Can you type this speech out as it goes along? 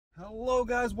Hello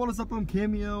guys, what is up?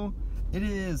 ImCameo. It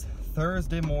is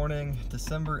Thursday morning,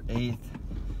 December 8th,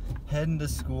 heading to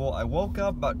school. I woke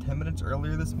up about 10 minutes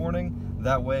earlier this morning.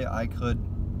 That way I could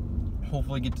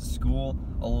hopefully get to school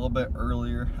a little bit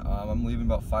earlier. I'm leaving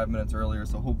about 5 minutes earlier,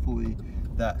 so hopefully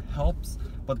that helps.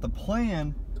 But the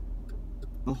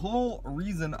whole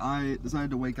reason I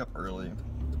decided to wake up early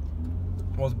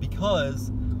was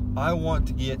because I want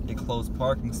to get a close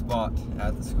parking spot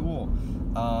at the school.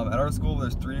 At our school,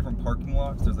 there's 3 different parking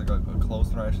lots. There's like a close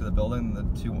one right to the building,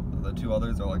 and the two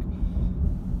others are like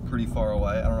pretty far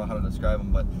away. I don't know how to describe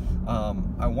them, but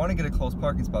I want to get a close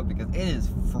parking spot because it is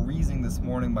freezing this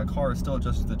morning. My car is still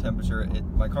adjusted to the temperature.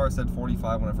 My car said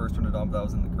 45 when I first turned it on, but that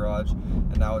was in the garage,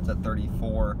 and now it's at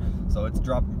 34, so it's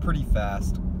dropping pretty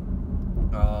fast.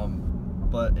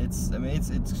 But it's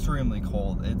extremely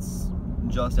cold. It's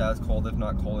just as cold, if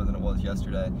not colder, than it was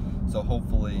yesterday. So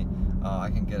hopefully I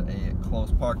can get a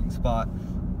close parking spot.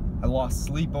 I lost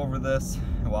sleep over this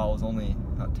while I was only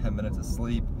about 10 minutes of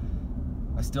sleep.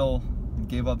 I still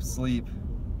gave up sleep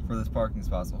for this parking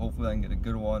spot, so hopefully I can get a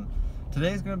good one.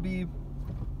 Today's gonna be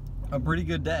a pretty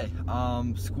good day.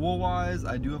 School-wise,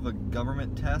 I do have a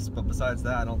government test, but besides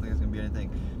that, I don't think it's gonna be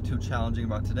anything too challenging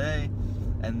about today.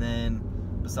 And then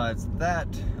besides that,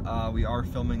 we are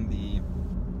filming the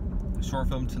short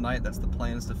film tonight. That's the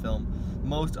plan, is to film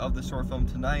most of the short film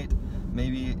tonight,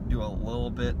 maybe do a little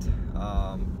bit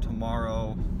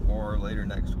tomorrow or later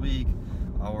next week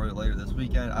or later this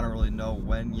weekend. I don't really know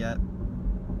when yet,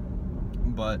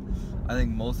 but I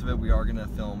think most of it we are gonna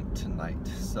film tonight.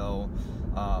 So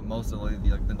most of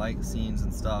the night scenes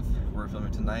and stuff we're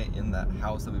filming tonight in that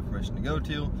house that we have permission to go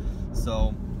to,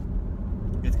 so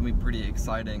it's gonna be pretty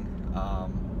exciting.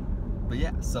 But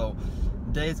yeah, so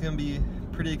today is gonna be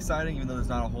pretty exciting, even though there's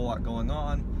not a whole lot going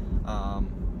on.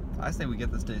 I say we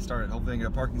get this day started. Hopefully I can get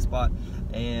a parking spot,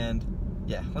 and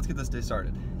yeah, let's get this day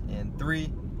started. In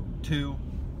 3, 2.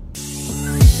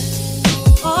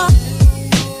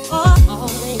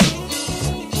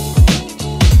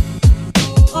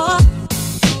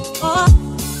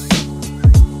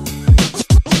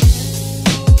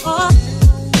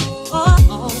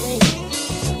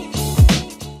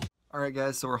 Alright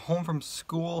guys, so we're home from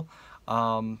school.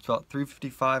 It's about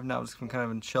 3:55 now. Just been kind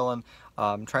of been chilling.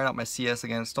 Trying out my CS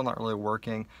again. It's still not really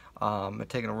working.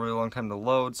 It's taken a really long time to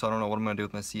load, so I don't know what I'm going to do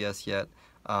with my CS yet.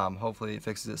 Hopefully it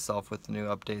fixes itself with the new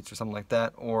updates or something like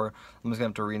that, or I'm just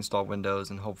going to have to reinstall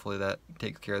Windows, and hopefully that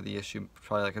takes care of the issue,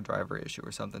 probably like a driver issue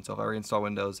or something. So if I reinstall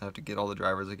Windows, I have to get all the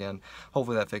drivers again.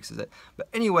 Hopefully that fixes it. But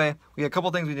anyway, we got a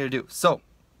couple things we need to do. So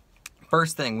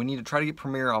first thing, we need to try to get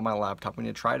Premiere on my laptop. We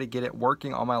need to try to get it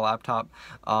working on my laptop,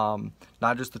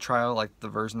 not just the trial, like the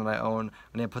version that I own.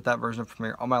 I need to put that version of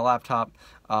Premiere on my laptop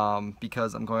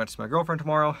because I'm going out to see my girlfriend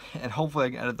tomorrow, and hopefully I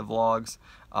can edit the vlogs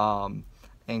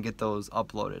and get those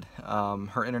uploaded.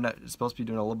 Her internet is supposed to be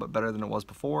doing a little bit better than it was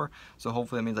before, so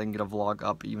hopefully that means I can get a vlog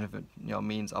up, even if it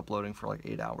means uploading for like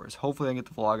 8 hours. Hopefully I can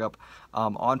get the vlog up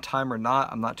on time or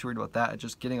not. I'm not too worried about that. It's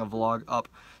just getting a vlog up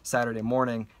Saturday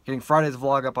morning, getting Friday's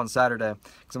vlog up on Saturday,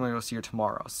 because I'm going to go see her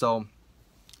tomorrow. So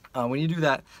we need to do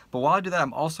that. But while I do that,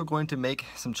 I'm also going to make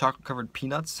some chocolate covered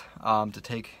peanuts to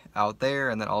take out there,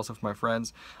 and then also for my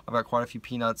friends. I've got quite a few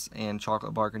peanuts and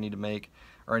chocolate bark I need to make,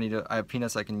 or I have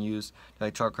peanuts I can use to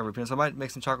make chocolate covered peanuts. So I might make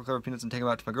some chocolate covered peanuts and take them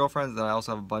out to my girlfriend's. Then I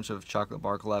also have a bunch of chocolate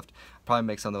bark left. I'll probably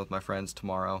make some of them with my friends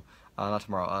tomorrow. Not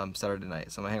tomorrow, Saturday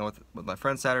night. So I'm gonna hang out with my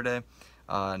friends Saturday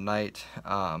night,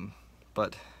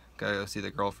 but gotta go see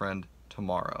the girlfriend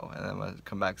tomorrow, and then I'm gonna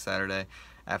come back Saturday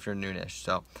afternoonish.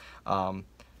 So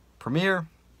Premiere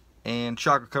and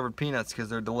chocolate covered peanuts because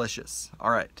they're delicious.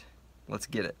 All right, let's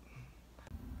get it.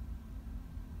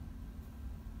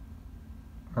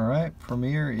 Alright,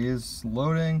 Premiere is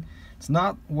loading. It's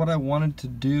not what I wanted to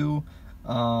do,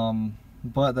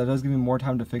 but that does give me more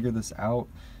time to figure this out.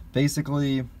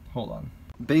 Basically, hold on.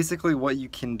 Basically what you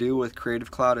can do with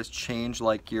Creative Cloud is change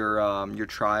like your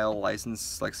trial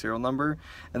license like serial number,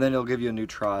 and then it'll give you a new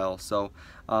trial. So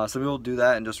some people do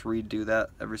that and just redo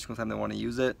that every single time they want to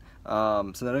use it. So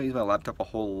I don't use my laptop a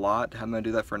whole lot. I'm going to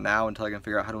do that for now until I can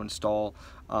figure out how to install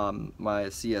my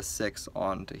CS6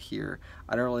 onto here.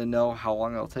 I don't really know how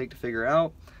long it'll take to figure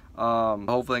out.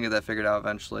 Hopefully I can get that figured out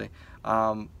eventually.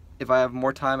 If I have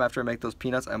more time after I make those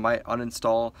peanuts, I might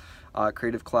uninstall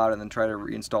Creative Cloud and then try to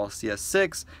reinstall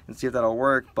CS6 and see if that'll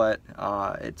work, but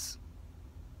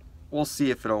we'll see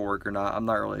if it'll work or not. I'm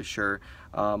not really sure,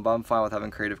 but I'm fine with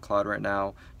having Creative Cloud right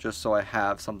now, just so I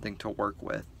have something to work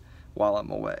with while I'm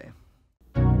away.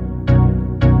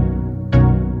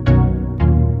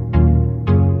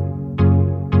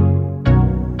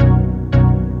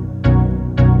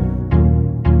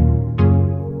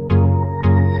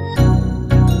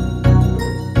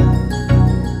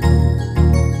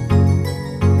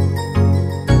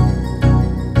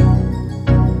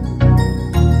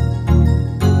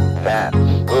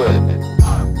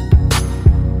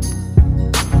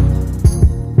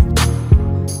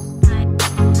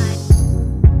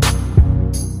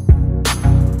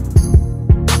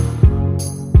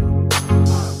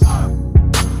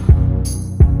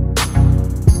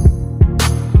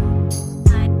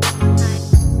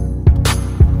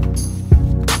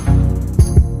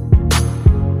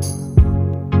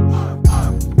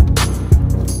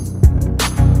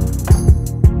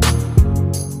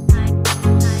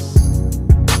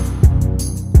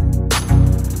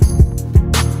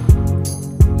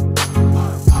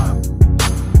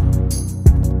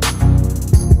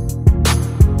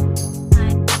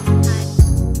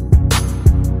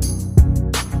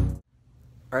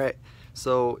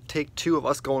 So take 2 of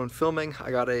us going filming. I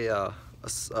got a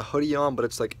hoodie on, but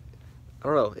it's like, I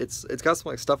don't know, it's got some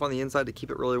like stuff on the inside to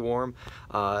keep it really warm.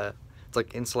 It's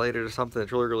like insulated or something.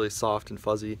 It's really soft and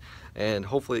fuzzy, and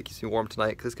hopefully it keeps me warm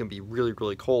tonight because it's gonna be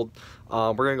really cold.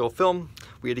 We're gonna go film.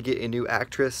 We had to get a new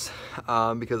actress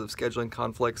because of scheduling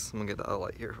conflicts. I'm gonna get the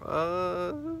light here.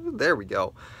 There we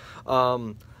go.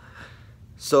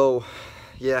 So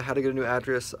yeah, I had to get a new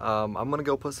actress. I'm gonna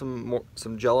go put some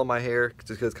gel on my hair just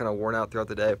because it's kind of worn out throughout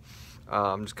the day.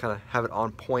 Just kind of have it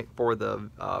on point for the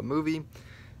movie,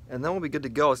 and then we'll be good to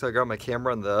go. I just gotta grab my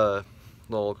camera and the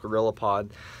little Gorilla Pod,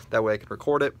 that way I can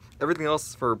record it. Everything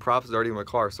else for props is already in my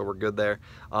car, so we're good there.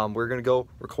 We're gonna go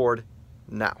record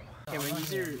now. Okay, when you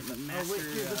use your master,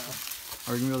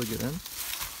 are we gonna be able to get in?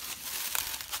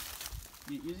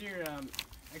 use your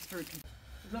expert.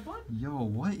 Is that fun? Yo,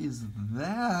 what is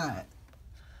that?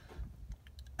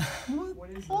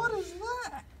 What is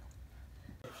that?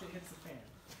 Shit hits the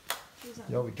fan.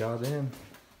 Yo, we got in.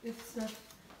 It's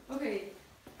okay.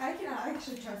 I can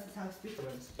actually trust this house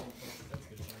because That's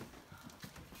good.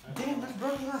 Damn, there's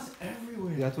broken glass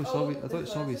everywhere. Yeah, that's what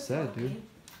Shelby said, dude.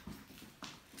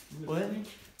 What?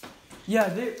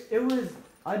 Yeah, it was.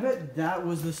 I bet that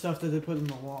was the stuff that they put in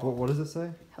the wall. What does it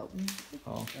say? help me.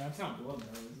 Oh, Yeah, that's not blood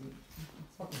though, is it?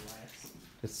 It's fucking wax.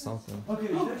 it's something. Okay,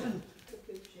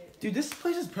 dude, this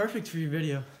place is perfect for your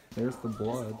video. There's the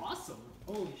blood. Awesome.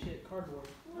 Holy shit, cardboard.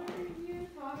 What are you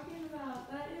talking about?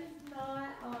 That is not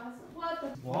awesome. What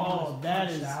the? Oh,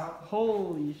 that is.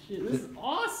 Holy shit, this is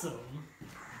awesome.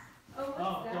 Oh, what's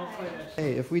Oh, that? don't play that shit.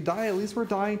 Hey, if we die, at least we're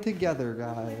dying together,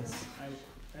 guys.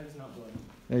 That is not blood.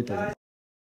 It doesn't.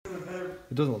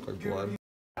 It doesn't look like blood.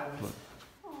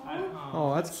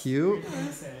 Oh, that's cute.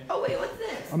 Oh wait, what's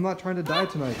this? I'm not trying to die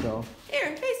tonight, though.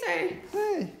 Aaron, Tracer.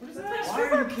 Hey. What is that? Why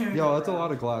are you carrying Yo, that that's a around?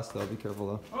 lot of glass, though. Be careful,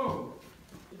 though. Oh.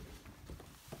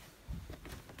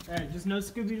 Alright, just no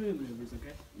Scooby-Doo movies,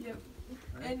 okay? Yep.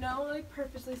 And no, like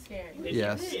purposely scaring.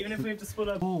 Yes. Even if we have to split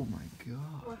up. Oh my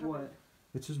god. What?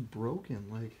 It's just broken,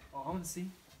 like. Oh, I want to see.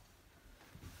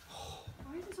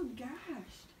 Why is it so gashed?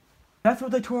 That's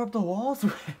what they tore up the walls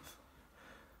with.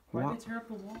 Why'd What? they tear up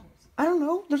the walls? I don't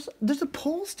know. There's a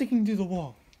pole sticking through the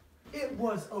wall. It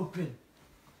was open.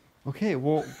 Okay,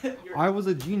 well, I was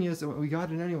a genius and we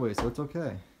got it anyway, so it's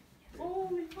okay.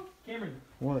 Holy fuck. Cameron,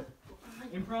 What?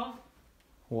 improv?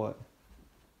 What?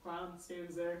 Clown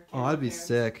stands there. Oh, I'd be Cameron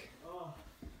sick. Oh.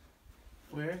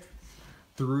 Where?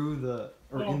 Through the,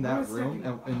 or Oh, in that I was room,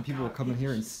 thinking- and people will come in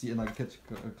here and see and like catch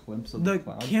a glimpse of the The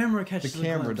clown. camera The catches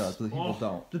camera glimpse. does, but the people Oh.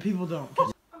 don't. The people don't.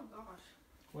 Oh gosh.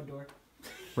 What door?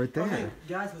 Right there. Okay,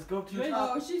 guys, let's go up to the Wait.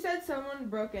 top. Oh, she said someone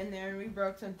broke in there and we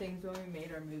broke some things when we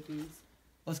made our movies.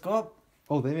 Let's go up.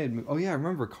 Oh, they made. Oh yeah, I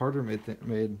remember Carter made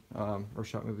or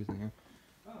shot movies in here.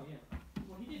 Oh, yeah.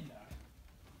 Well, he did die.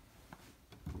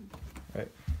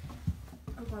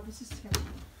 Oh god, this is scary.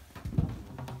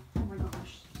 Oh my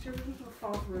gosh. Everything's gonna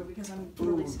fall through because I'm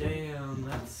really scared. Damn,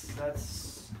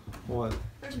 that's. What?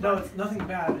 No, it's nothing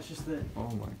bad. It's just that Oh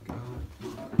my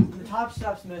god. the top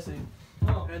step's missing,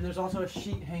 Oh. and there's also a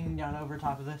sheet hanging down over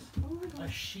top of this. Oh my A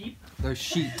gosh. sheep? There's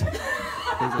sheet. There's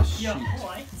a sheet. Yo,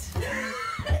 what?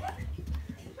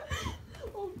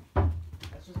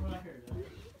 That's just what I heard.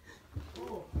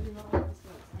 Oh, I do not like this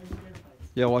place. I'm scared of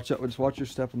heights. Yeah, watch out. Just watch your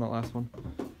step on that last one.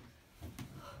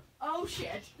 Oh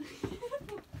shit.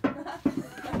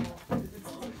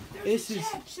 This is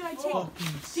Should I take? fucking.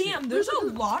 Damn, there's a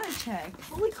lot of checks.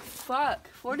 Holy fuck.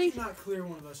 40. You cannot clear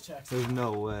one of those checks. There's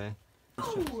no way.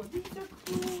 Oh, these are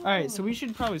cool. Alright, so we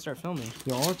should probably start filming.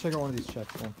 Yo, I want to check out one of these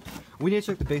checks. Then. We need to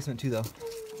check the basement too, though.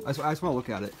 I just want to look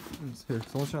at it. Here,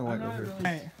 someone's trying to light right here.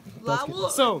 Alright. That's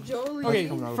good. So, Jolie. okay,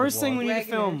 coming out of first the thing vlog. we need to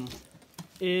Regular. film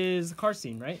is the car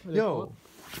scene, right? Where they pull Yo, up.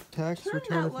 tax Turn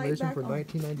return that light information back for on.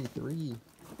 1993.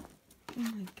 Oh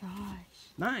my gosh.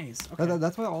 Nice. Okay.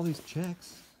 That's why all these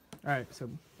checks. Alright, so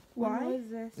Why is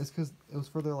this? It's because it was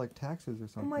for their like taxes or Oh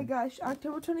something. my gosh,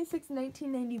 October 26,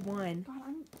 1991. God,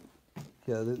 I'm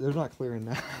Yeah, they're not clearing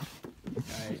now.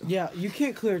 Yeah, you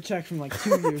can't clear a check from like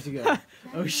 2 years ago.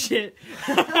 oh shit.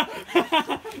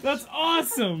 That's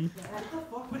awesome.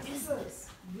 What is this?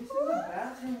 This is a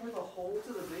bathroom with a hole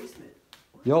to the basement.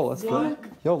 Yo, let's go.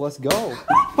 Yo, let's go.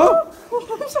 Oh!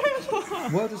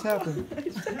 What just happened?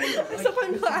 Step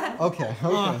on glass. Okay,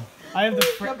 okay. I have the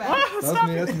Go back. That's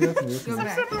me, that's me, that's me. That's Go me.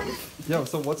 back. Yo,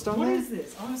 so what's down What there? is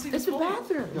this? I want to see It's this a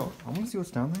bathroom. Yo, I want to see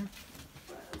what's down there.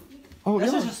 Oh,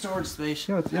 This yeah. is a storage space.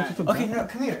 Yeah, it's just a Okay, bathroom. now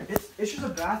come here. It's just a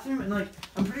bathroom, and like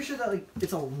I'm pretty sure that like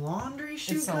it's a laundry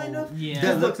chute kind of. Yeah.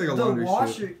 That looks like a laundry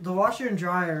chute. The washer and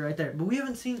dryer right there. But we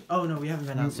haven't seen. Oh no, we haven't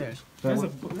been downstairs. That, There's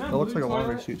look- a- that looks like a blue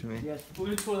laundry toilet? chute to me. Yes.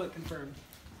 Blue toilet confirmed.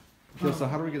 Yo, so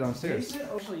how do we get downstairs?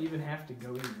 Actually, even have to go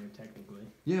in here technically.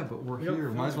 Yeah, but we're We don't here.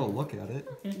 Might as well film. look at it.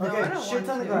 No, I Okay, don't shit's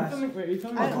on want the to. grass. Wait, are you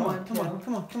filming? I Oh, don't come on, want come to. on,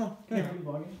 come on, come on. Come Yeah, here. are you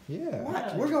vlogging? Yeah.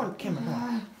 What? We're going, Cameron, come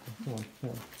on. Come on, come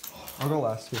on. I'll go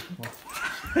last here.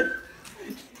 Come on.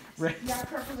 Yeah,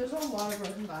 Carter, there's a lot of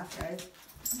broken glass, guys.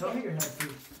 Don't hit your head,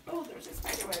 please. Oh, there's a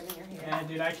spider web in your hair. Yeah,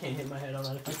 dude, I can't hit my head on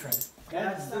that if I try.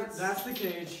 That's the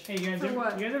cage. Hey, you guys, For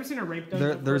what? you guys ever seen a rape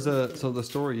dog? So the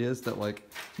story is that like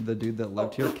the dude that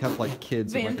lived here kept like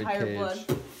kids in like a Vampire cage.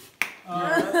 blood.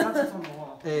 That's what's on the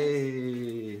wall.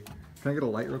 Hey, can I get a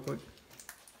light real quick?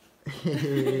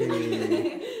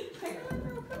 Hey.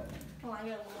 Oh, I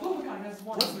got a Oh little. my god, that's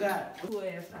one. What's that?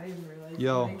 If I didn't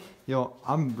realize. Yo,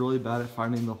 I'm really bad at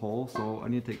finding the hole, so I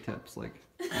need to take tips. Like,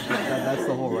 that's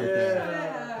the hole right there.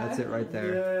 Yeah. That's it right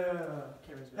there. Yeah.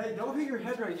 Cameron's bad. Hey, don't hit your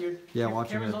head right here. Yeah,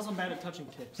 watching Cameron's it. also bad at touching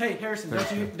tips. Hey, Harrison,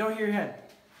 don't hit your head.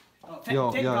 Oh,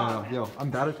 Yo, take it off, man. I'm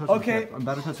bad at touching Okay. tips. I'm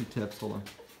bad at touching tips. Hold on.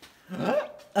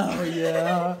 Oh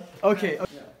yeah. Okay.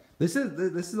 This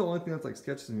is the only thing that's like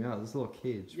sketches me out. This little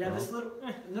cage, Yeah, bro. this little.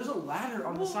 There's a ladder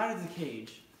on the side of the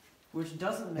cage, which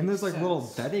doesn't make And there's like sense.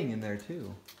 little bedding in there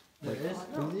too. There is? Yeah.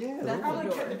 That there's probably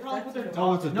like- could- They probably put their Oh,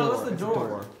 dog. it's a No, door. it's the it's door. a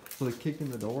door. So they kicked in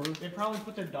the door, They probably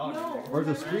put their dog No. in there. or it's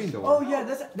a screen door. Oh yeah,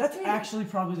 that's actually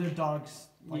probably their dog's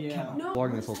like Yeah. kennel. No.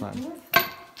 Vlogging this whole time.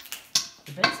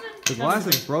 The basement? The glass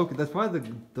is broken. That's probably the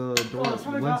door Oh, that it's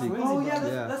probably glass Lindsay. Lindsay Oh yeah,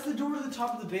 Yeah. that's the door to the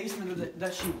top of the basement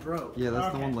that she broke. Yeah, that's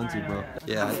the Okay, one Lindsay alright, broke. alright.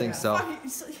 Yeah, I think so.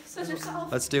 Says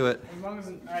yourself. Let's do it. As long as,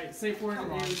 alright, safe word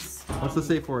is. What's the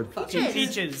safe word? Peaches.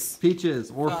 Peaches.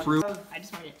 Peaches or fruit. I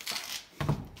just want to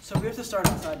get. So we have to start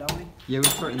outside, don't we? Yeah, we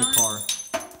start in the car.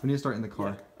 We need to start in the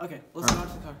car. Okay, let's go out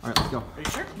to the car. All right, let's go. Are you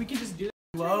sure? We can just do that.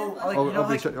 Low, like, Oh, you know, I'll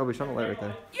be like, showing the light right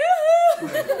there. Yoo-hoo!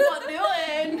 What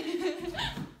doing?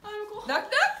 I'm cool.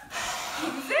 Knock knock.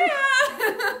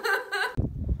 Zia.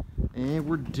 And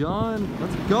we're done.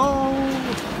 Let's go.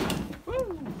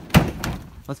 Woo.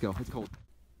 Let's go. It's cold.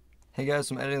 Hey guys,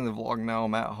 so I'm editing the vlog now.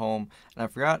 I'm at home, and I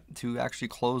forgot to actually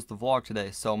close the vlog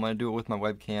today, so I'm going to do it with my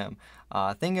webcam.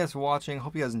 Thank you guys for watching.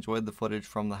 Hope you guys enjoyed the footage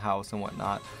from the house and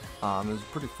whatnot. It was a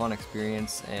pretty fun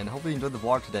experience, and hopefully you enjoyed the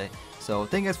vlog today. So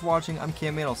thank you guys for watching. I'm ImCameo,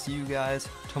 and I'll see you guys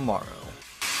tomorrow.